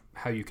kind of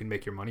how you can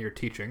make your money or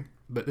teaching.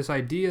 But this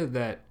idea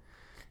that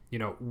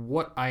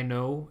what I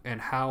know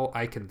and how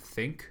I can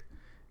think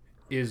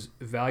is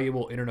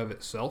valuable in and of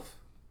itself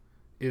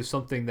is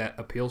something that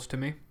appeals to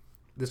me.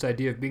 This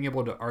idea of being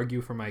able to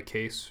argue for my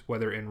case,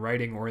 whether in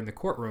writing or in the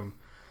courtroom,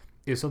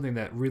 is something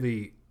that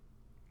really,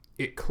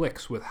 it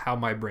clicks with how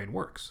my brain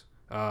works.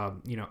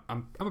 I'm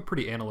a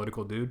pretty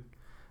analytical dude.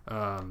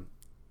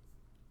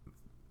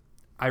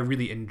 I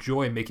really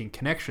enjoy making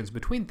connections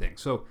between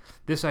things. So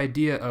this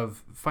idea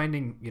of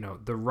finding,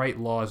 the right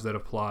laws that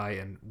apply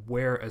and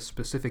where a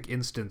specific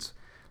instance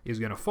is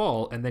going to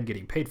fall and then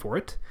getting paid for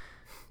it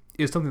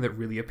is something that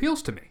really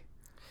appeals to me.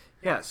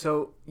 Yeah,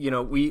 so,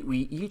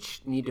 we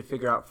each need to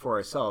figure out for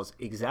ourselves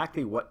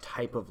exactly what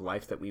type of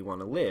life that we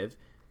want to live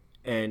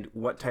and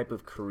what type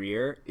of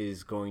career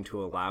is going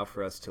to allow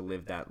for us to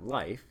live that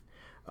life.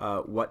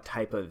 What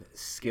type of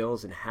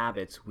skills and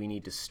habits we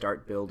need to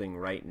start building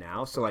right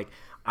now. So like,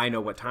 I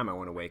know what time I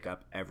want to wake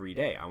up every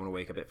day. I want to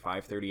wake up at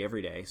 5:30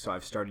 every day. So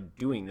I've started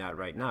doing that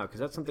right now because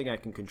that's something I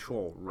can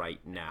control right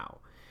now.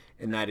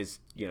 And that is,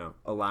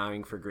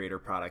 allowing for greater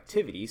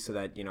productivity so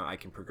that, I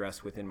can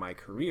progress within my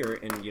career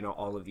and,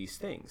 all of these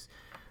things.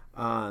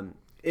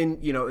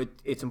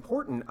 It's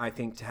important, I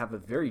think, to have a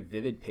very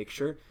vivid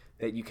picture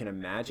that you can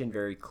imagine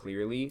very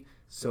clearly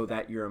so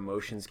that your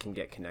emotions can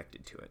get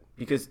connected to it.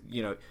 Because,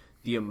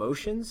 the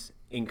emotions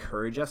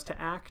encourage us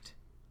to act,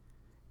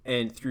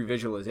 and through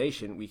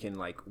visualization, we can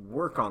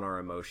work on our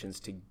emotions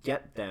to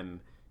get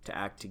them to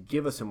act, to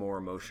give us a more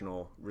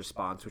emotional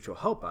response, which will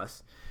help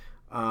us.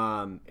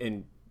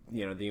 And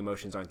the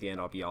emotions aren't the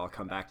end all be all. I'll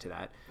come back to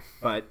that,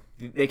 but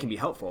they can be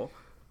helpful.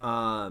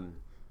 So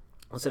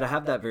to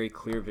have that very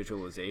clear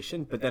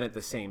visualization, but then at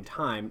the same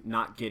time,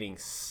 not getting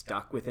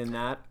stuck within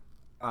that.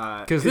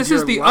 Because this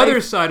is the other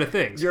side of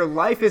things. Your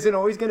life isn't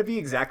always going to be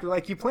exactly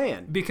like you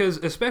planned. Because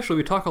especially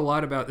we talk a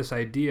lot about this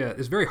idea,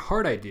 this very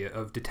hard idea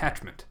of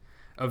detachment,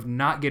 of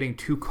not getting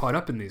too caught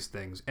up in these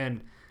things.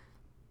 And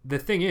the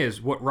thing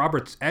is, what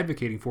Robert's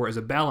advocating for is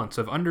a balance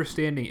of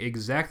understanding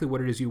exactly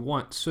what it is you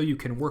want so you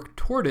can work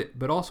toward it,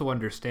 but also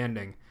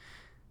understanding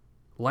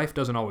life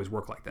doesn't always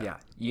work like that. Yeah,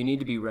 you need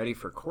to be ready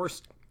for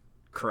course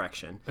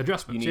correction.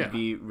 Adjustments, You need yeah. to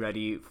be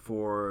ready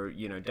for,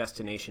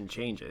 destination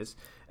changes.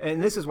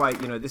 And this is why,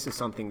 this is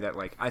something that,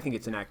 like, I think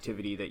it's an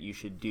activity that you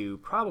should do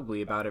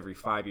probably about every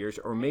 5 years,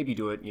 or maybe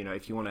do it,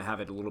 if you want to have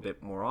it a little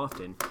bit more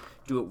often,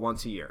 do it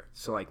once a year.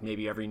 So, like,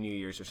 maybe every New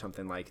Year's or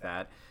something like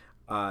that.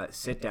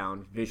 Sit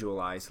down,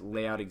 visualize,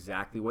 lay out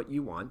exactly what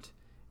you want,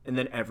 and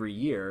then every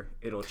year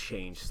it'll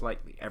change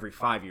slightly. Every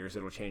 5 years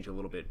it'll change a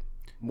little bit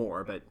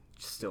more, but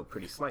still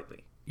pretty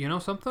slightly. You know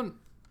something?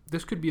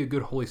 This could be a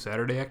good Holy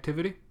Saturday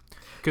activity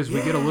because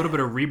we get a little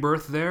bit of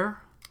rebirth there.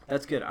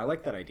 That's good. I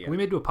like that idea. We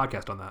may do a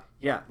podcast on that.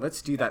 Yeah,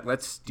 let's do that.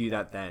 Let's do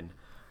that then.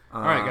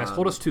 All right, guys,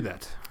 hold us to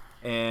that.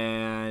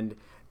 And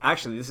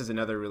actually, this is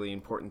another really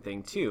important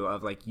thing too.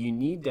 Of like, you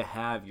need to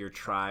have your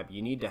tribe.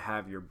 You need to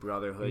have your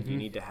brotherhood. You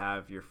need to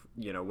have your,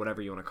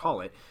 whatever you want to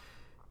call it.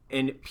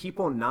 And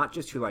people not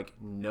just who like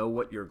know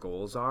what your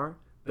goals are,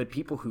 but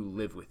people who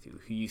live with you,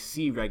 who you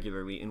see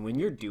regularly. And when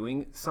you're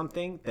doing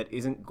something that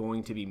isn't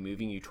going to be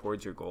moving you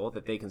towards your goal,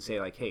 that they can say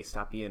like, hey,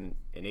 stop being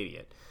an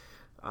idiot.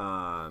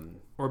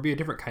 Or be a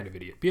different kind of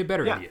idiot. Be a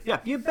better idiot. Yeah,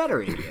 be a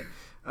better idiot.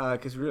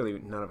 Because really,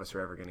 none of us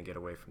are ever going to get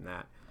away from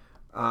that.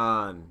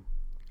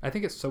 I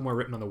think it's somewhere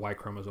written on the Y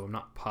chromosome,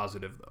 not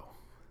positive, though.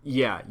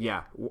 Yeah.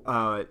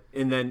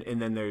 And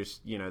then there's,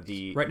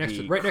 the Right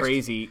next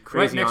crazy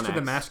right next on to the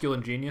X.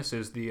 masculine genius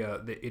is the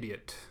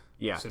idiot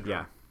syndrome.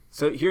 Yeah.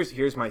 So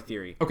here's my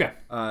theory. Okay.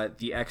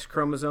 The X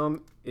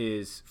chromosome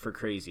is for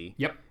crazy.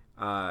 Yep.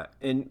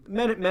 And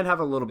men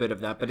have a little bit of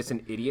that, but it's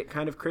an idiot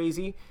kind of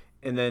crazy.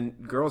 And then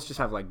girls just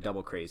have like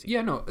double crazy.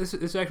 Yeah, no,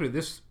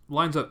 this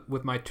lines up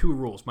with my two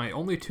rules, my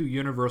only two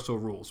universal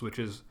rules, which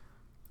is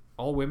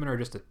all women are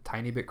just a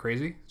tiny bit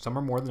crazy. Some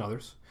are more than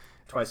others.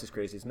 Twice as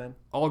crazy as men.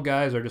 All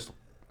guys are just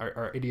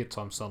are idiots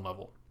on some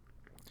level.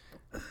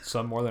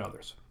 Some more than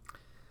others.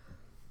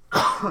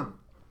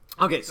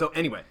 Okay, so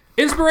anyway.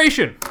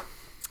 Inspiration!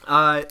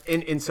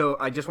 And so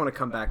I just want to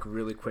come back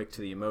really quick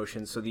to the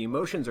emotions. So the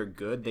emotions are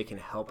good. They can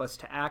help us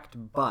to act,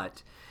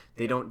 but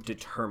they don't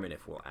determine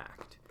if we'll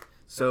act.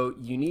 So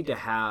you need to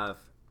have,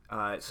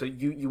 so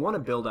you want to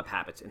build up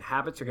habits, and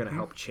habits are going to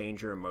help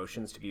change your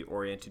emotions to be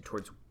oriented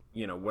towards,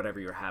 whatever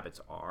your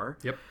habits are.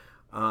 Yep.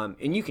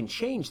 And you can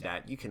change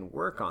that. You can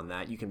work on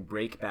that. You can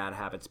break bad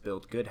habits,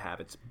 build good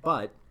habits.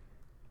 But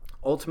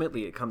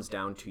ultimately, it comes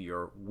down to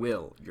your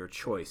will, your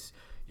choice,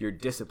 your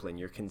discipline,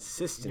 your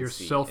consistency. Your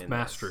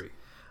self-mastery.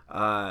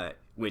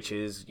 Which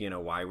is,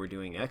 why we're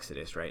doing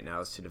Exodus right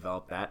now, is to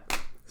develop that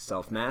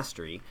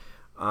self-mastery.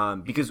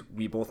 Because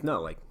we both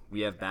know, like, we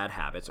have bad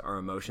habits. Our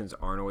emotions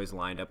aren't always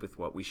lined up with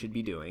what we should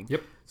be doing.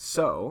 Yep.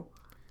 So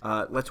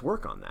let's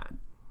work on that.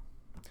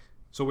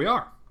 So we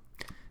are.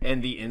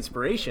 And the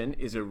inspiration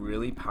is a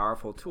really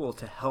powerful tool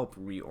to help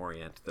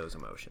reorient those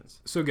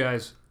emotions. So,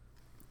 guys,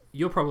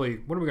 when are we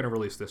going to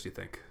release this, you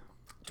think?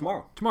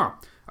 Tomorrow. All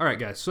right,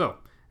 guys. So,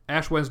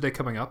 Ash Wednesday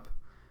coming up.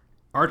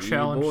 Our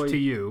challenge to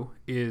you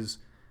is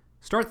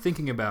start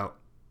thinking about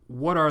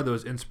what are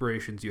those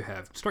inspirations you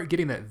have. Start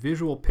getting that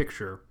visual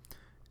picture.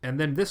 And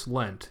then this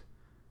Lent,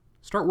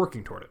 start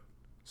working toward it.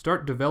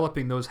 Start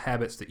developing those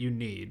habits that you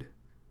need,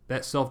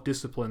 that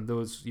self-discipline,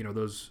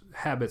 those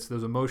habits,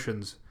 those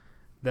emotions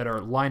that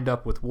are lined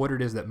up with what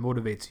it is that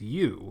motivates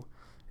you.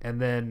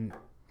 And then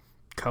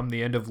come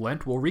the end of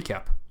Lent, we'll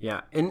recap.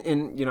 Yeah.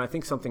 And I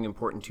think something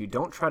important too,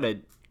 don't try to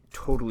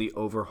totally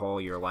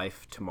overhaul your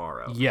life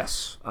tomorrow.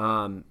 Yes.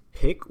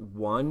 Pick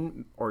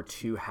one or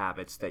two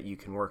habits that you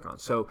can work on.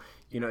 So,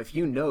 if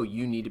you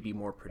need to be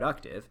more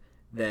productive,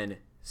 then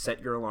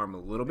set your alarm a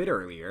little bit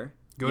earlier.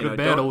 Go to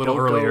bed a little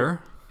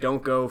earlier.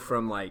 Don't go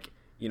from like,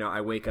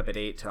 I wake up at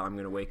 8 till I'm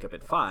going to wake up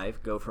at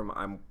 5. Go from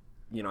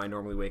I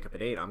normally wake up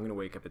at 8. I'm going to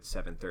wake up at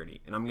 7:30.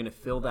 And I'm going to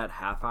fill that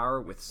half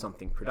hour with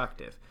something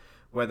productive.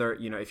 Whether,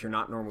 if you're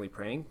not normally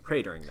praying,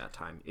 pray during that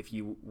time. If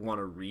you want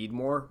to read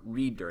more,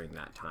 read during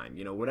that time.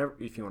 Whatever.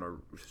 If you want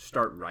to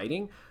start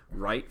writing,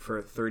 write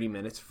for 30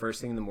 minutes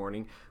first thing in the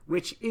morning,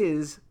 which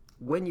is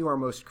when you are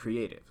most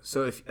creative.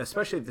 So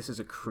especially if this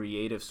is a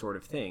creative sort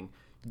of thing,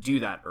 do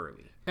that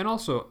early. And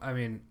also, I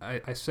mean,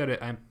 I said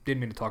it, I didn't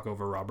mean to talk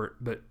over Robert,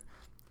 but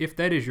if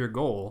that is your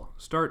goal,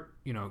 start,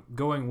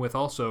 going with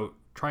also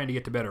trying to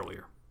get to bed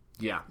earlier.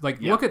 Yeah.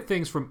 Look at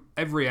things from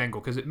every angle,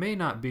 because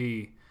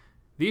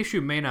the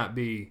issue may not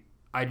be,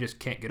 I just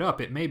can't get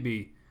up. It may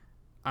be,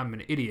 I'm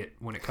an idiot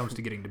when it comes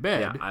to getting to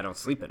bed. Yeah, I don't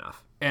sleep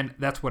enough. And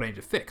that's what I need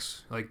to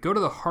fix. Go to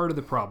the heart of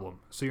the problem.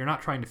 So you're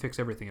not trying to fix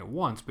everything at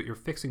once, but you're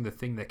fixing the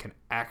thing that can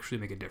actually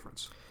make a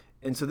difference.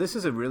 And so this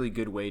is a really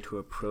good way to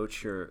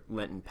approach your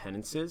Lenten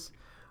penances,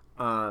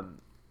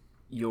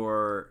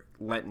 your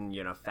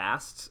Lenten,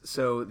 fasts.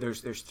 So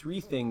there's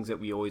 3 things that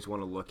we always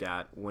want to look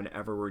at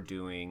whenever we're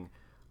doing,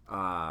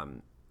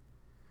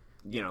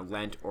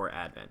 Lent or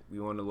Advent. We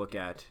want to look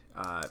at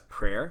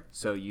prayer.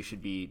 So you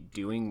should be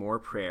doing more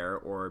prayer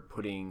or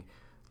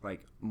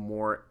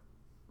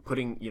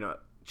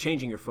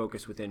changing your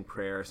focus within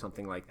prayer or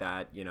something like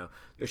that.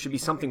 There should be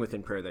something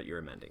within prayer that you're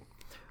amending.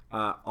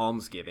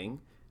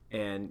 Almsgiving.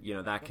 And,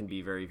 that can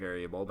be very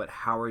variable, but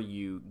how are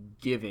you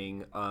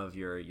giving of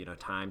your,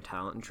 time,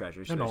 talent, and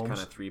treasure? So there's kind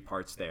of 3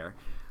 parts there.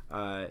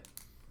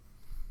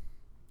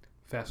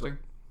 Fasting.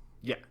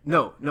 Yeah.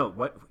 No.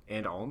 What?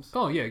 And alms?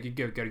 Oh yeah,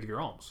 got to give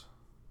your alms.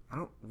 I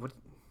don't. What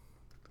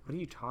are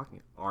you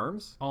talking?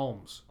 Arms?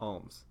 Alms.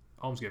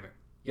 Almsgiving.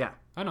 Yeah.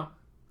 I know.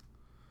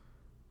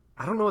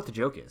 I don't know what the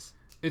joke is.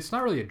 It's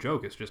not really a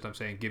joke. It's just I'm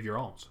saying give your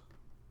alms.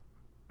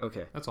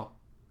 Okay. That's all.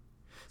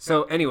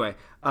 So anyway,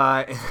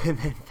 and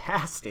then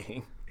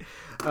fasting,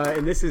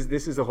 and this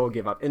is a whole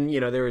give up. And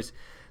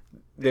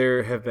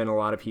there have been a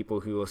lot of people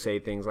who will say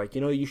things like,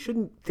 you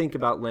shouldn't think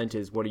about Lent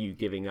as what are you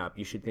giving up.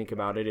 You should think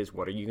about it as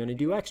what are you going to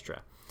do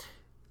extra.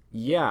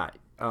 Yeah,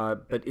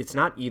 but it's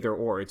not either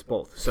or. It's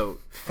both. So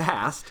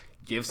fast,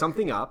 give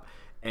something up,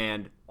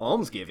 and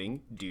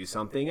almsgiving, do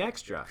something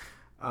extra.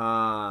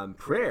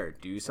 Prayer,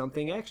 do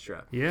something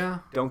extra. Yeah.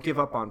 Don't give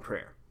up on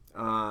prayer.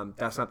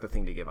 That's not the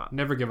thing to give up.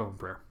 Never give up on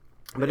prayer.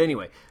 But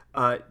anyway,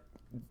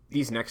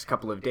 these next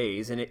couple of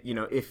days, and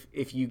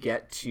if you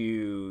get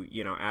to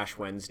Ash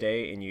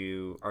Wednesday and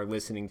you are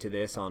listening to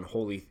this on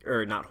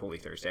not Holy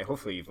Thursday,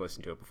 hopefully you've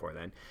listened to it before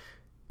then.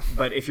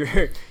 But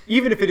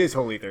even if it is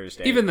Holy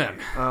Thursday, even then,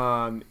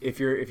 if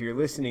you're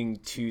listening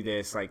to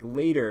this like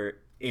later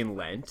in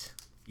Lent,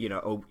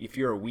 if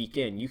you're a week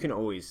in, you can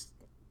always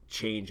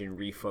change and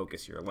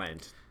refocus your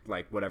Lent,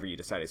 like whatever you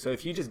decided. So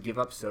if you just give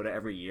up soda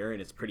every year and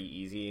it's pretty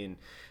easy and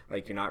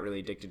like you're not really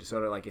addicted to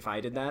soda, like if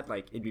I did that,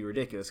 like it'd be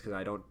ridiculous because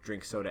I don't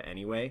drink soda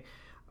anyway.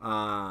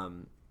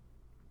 That's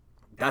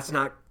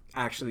not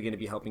actually going to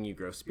be helping you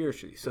grow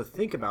spiritually. So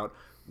think about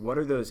what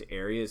are those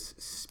areas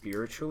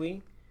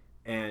spiritually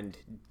and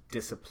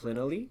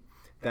disciplinally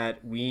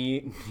that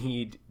we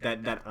need,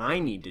 that I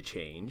need to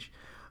change.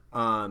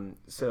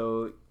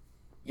 So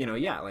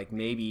like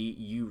maybe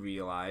you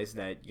realize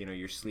that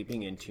you're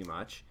sleeping in too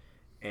much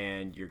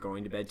and you're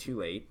going to bed too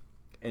late,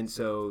 and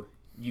so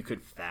you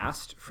could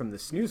fast from the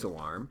snooze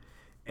alarm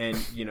and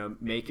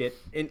make it,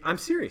 and I'm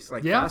serious,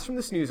 like fast from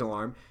the snooze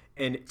alarm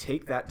and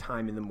take that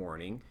time in the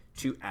morning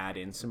to add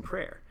in some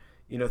prayer.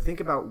 Think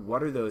about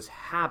what are those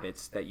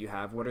habits that you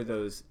have, what are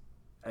those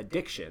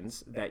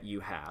addictions that you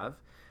have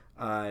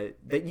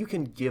that you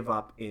can give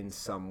up in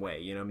some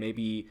way.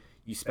 Maybe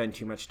you spend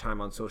too much time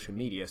on social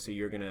media, so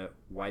you're going to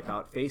wipe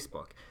out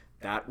Facebook.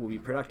 That will be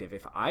productive.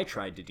 If I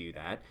tried to do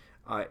that,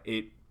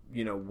 it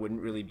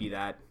wouldn't really be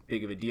that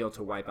big of a deal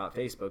to wipe out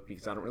Facebook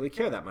because I don't really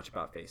care that much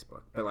about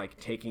Facebook. But like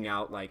taking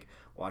out like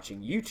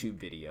watching YouTube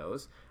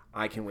videos,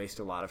 I can waste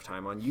a lot of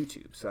time on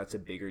YouTube. So that's a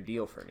bigger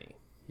deal for me.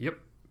 Yep.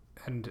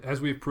 And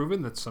as we've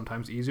proven, that's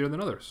sometimes easier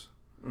than others.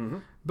 Mm-hmm.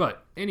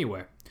 But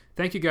anyway,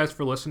 thank you guys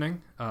for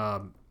listening.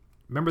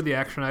 Remember the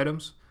action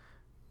items.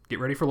 Get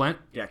ready for Lent.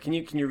 Yeah, can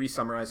you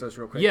re-summarize those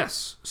real quick?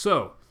 Yes.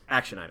 So,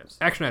 action items.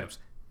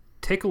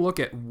 Take a look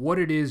at what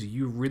it is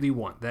you really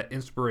want, that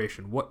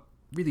inspiration, what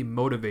really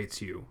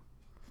motivates you.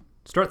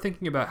 Start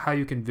thinking about how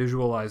you can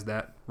visualize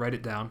that. Write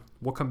it down.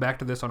 We'll come back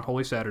to this on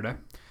Holy Saturday.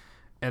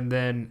 And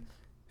then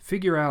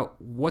figure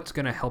out what's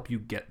going to help you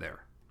get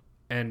there.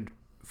 And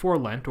for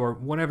Lent, or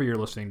whenever you're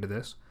listening to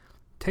this,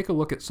 take a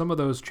look at some of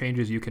those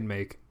changes you can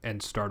make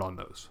and start on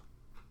those.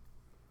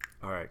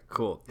 All right,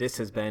 cool. This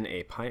has been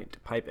a Pint,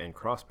 Pipe, and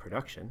Cross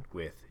production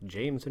with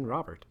James and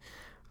Robert,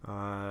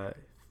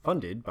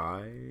 funded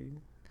by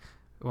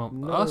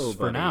us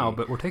for now,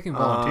 but we're taking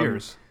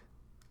volunteers.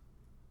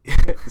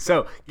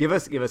 So give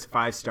us a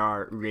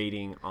 5-star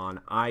rating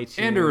on iTunes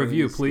and a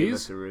review, please. Give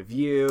us a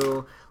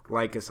review.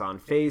 Like us on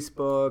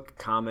Facebook.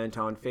 Comment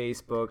on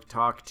Facebook.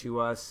 Talk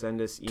to us.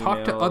 Send us emails.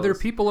 Talk to other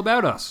people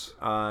about us.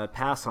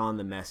 Pass on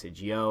the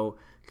message,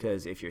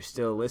 because if you're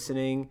still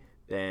listening,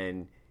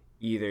 then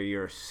either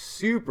you're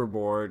super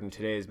bored and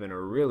today has been a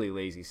really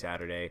lazy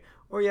Saturday,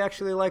 or you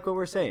actually like what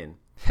we're saying.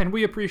 And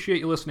we appreciate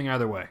you listening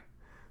either way.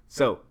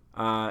 So,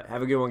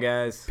 have a good one,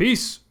 guys.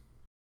 Peace.